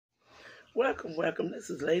Welcome, welcome. This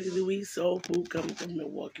is Lady Louise Soul Food coming from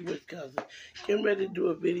Milwaukee, Wisconsin. Getting ready to do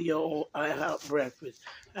a video on IHOP breakfast.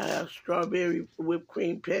 I have strawberry whipped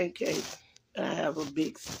cream pancakes. I have a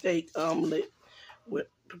big steak omelet with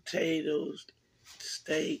potatoes,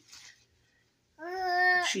 steak,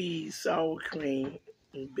 cheese, sour cream,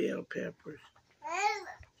 and bell peppers,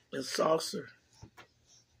 and salsa.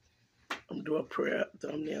 I'm doing a prayer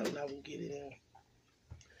thumbnail and I will get it in.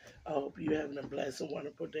 I hope you're having a blessed and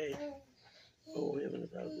wonderful day. Oh, Heavenly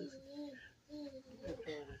Father,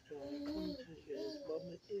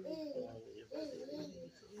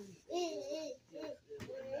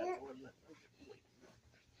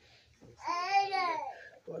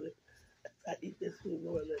 Father, I eat this food,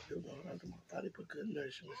 Lord, let them know how to my body for good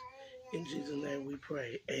nourishment. In Jesus' name we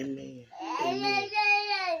pray. Amen. Amen.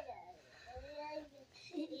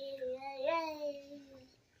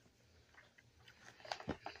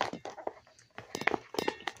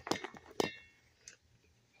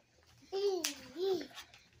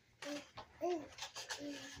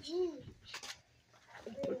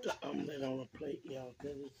 Put the omelet on a plate, y'all,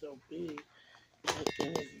 because it's so big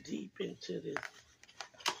and it's deep into this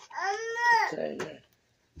container.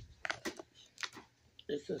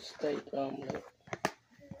 It's a steak omelet.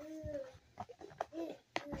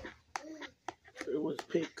 It was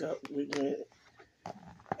picked up. We went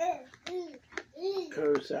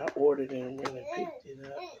curbside, ordered it, and went and picked it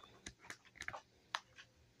up.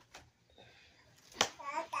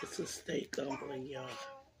 It's a steak omelet, y'all.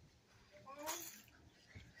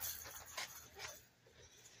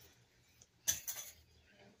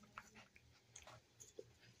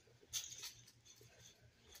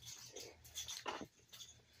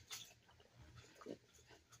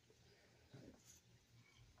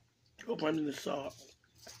 Go under the salt.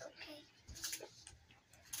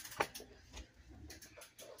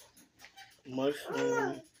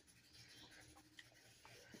 Mushroom.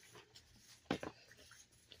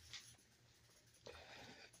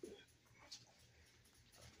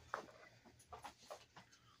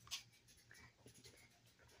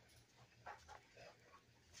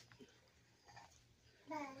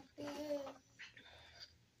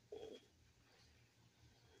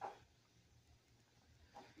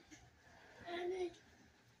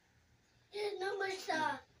 No more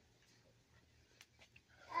sauce.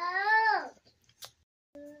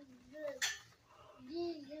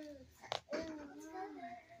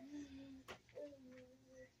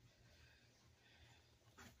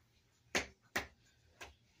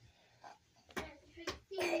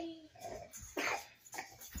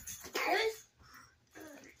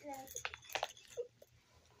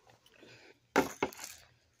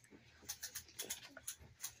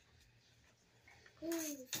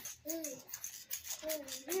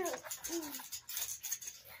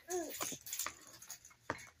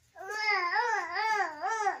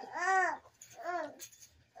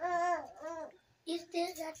 You still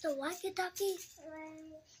got the walkie-talkie?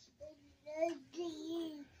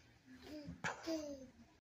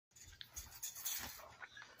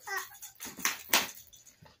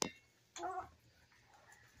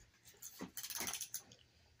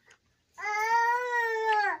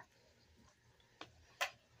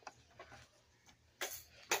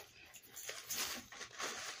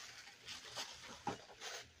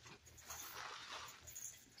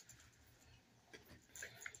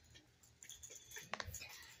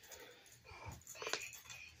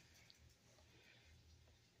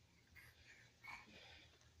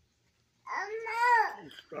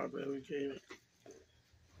 Strawberry cake.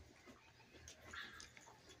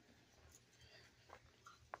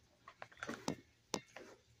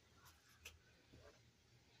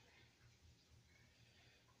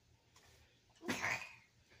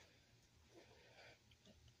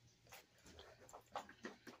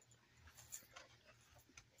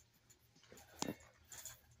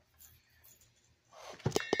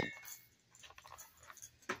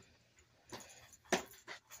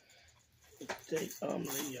 Steak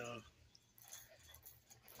omelet, y'all.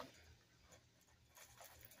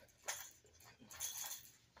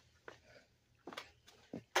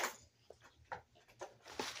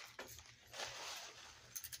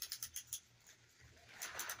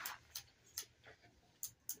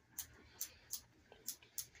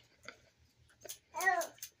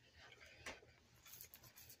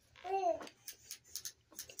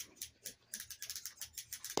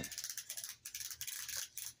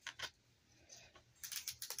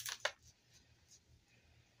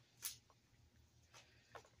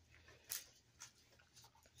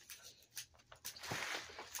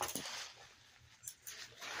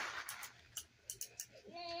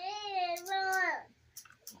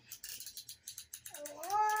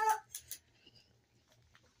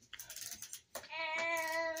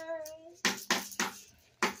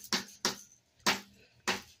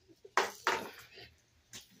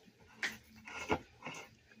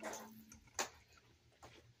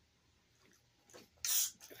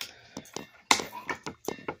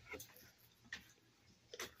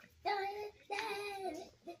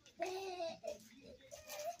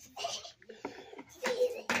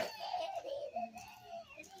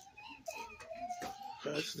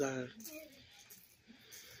 First time.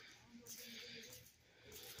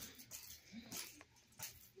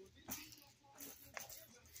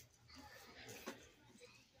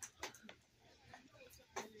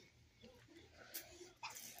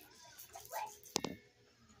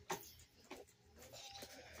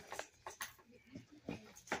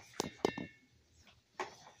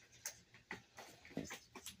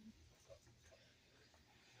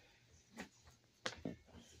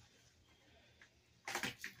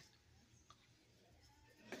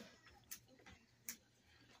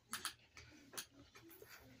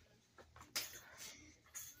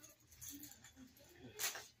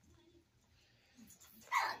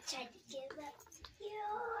 Try to give up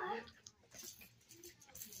your.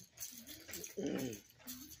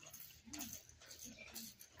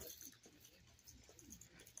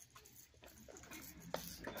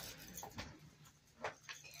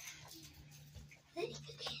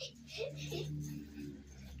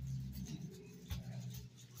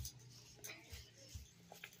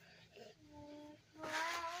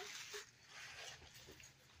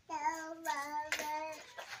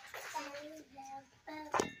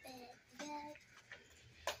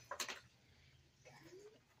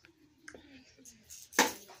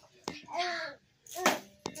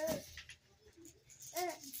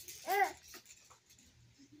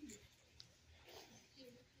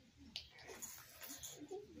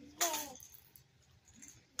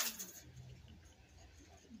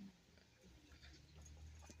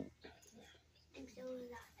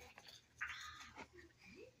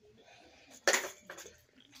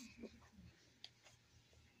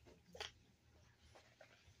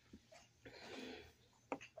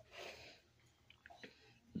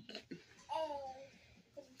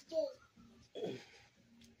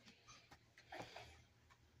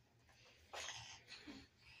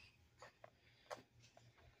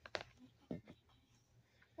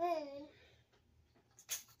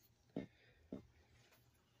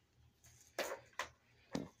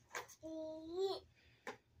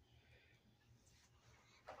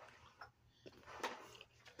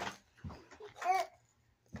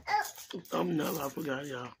 No, I forgot,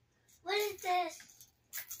 y'all. What is this?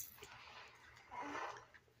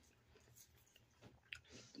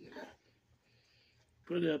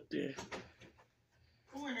 Put it up there.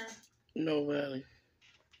 Where? No valley.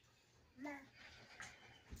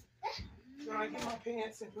 So I get my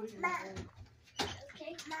pants and put it in the room.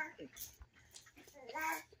 Okay,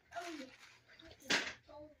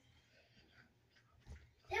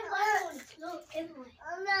 there was one. Look, everywhere.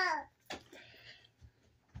 Oh no.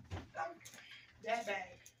 That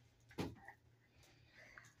bag.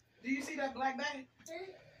 Do you see that black bag?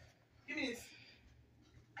 Give me this.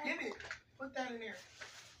 Give it. Put that in there.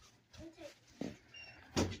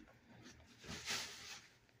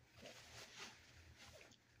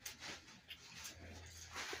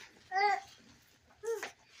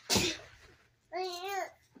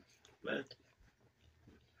 But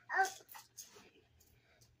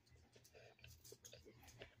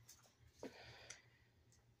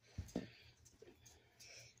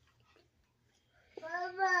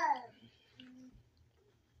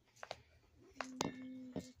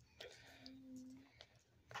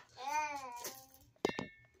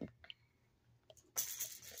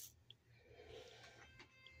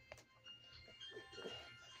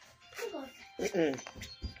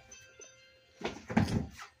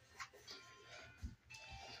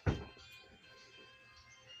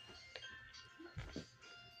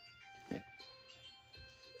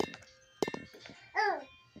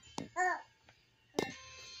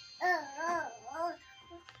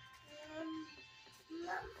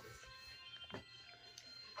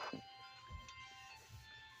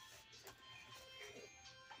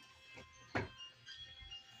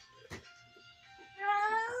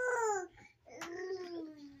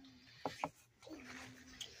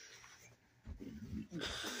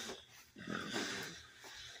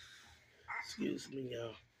excuse me,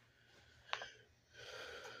 y'all.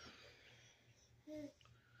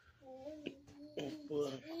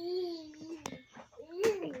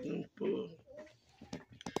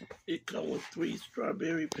 It comes with 3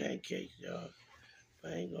 strawberry pancakes, y'all. I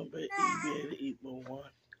ain't gonna be able to eat but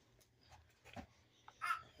one.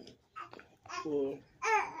 4.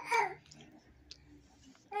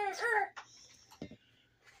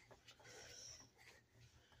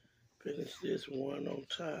 Finish this one on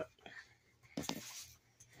top.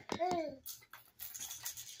 Are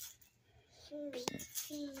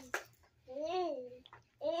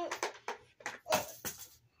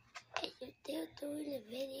you still doing the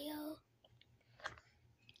video?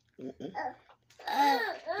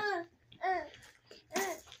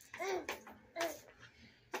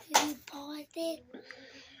 it?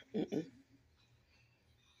 Mm-mm.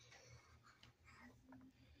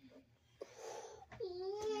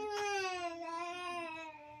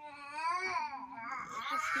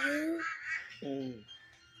 That's you. Mm.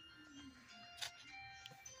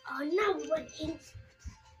 Oh no, what is?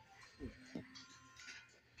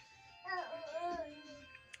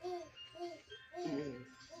 Mm.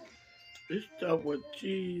 It's stuffed with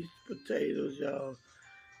cheese, potatoes, y'all,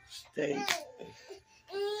 steak,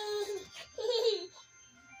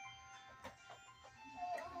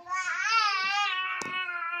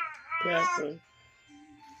 pepper.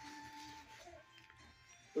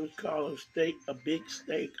 Let's call a steak, a big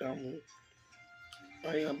steak.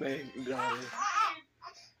 I am bad, guys.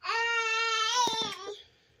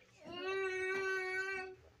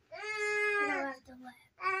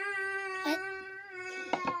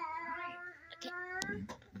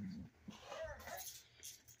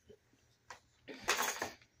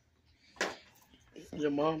 Your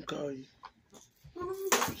mom called you.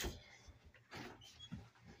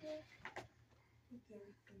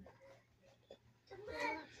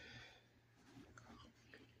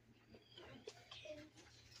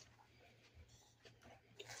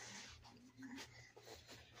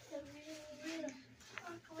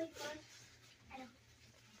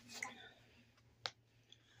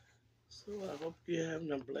 So I hope you're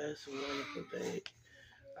having a blessed and wonderful day.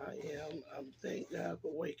 I'm thank God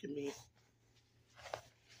for waking me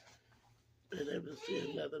and able to see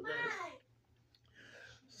another day.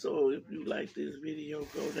 So if you like this video,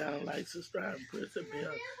 go down, like, subscribe, and press the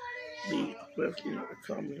bell. Leave a question or a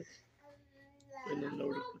comment and a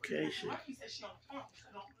notification.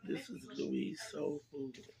 This is Louise Soul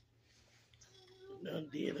Food. Done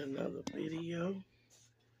did another video.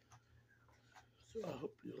 So I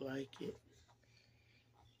hope you like it.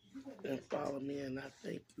 And follow me, and I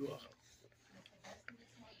thank you all.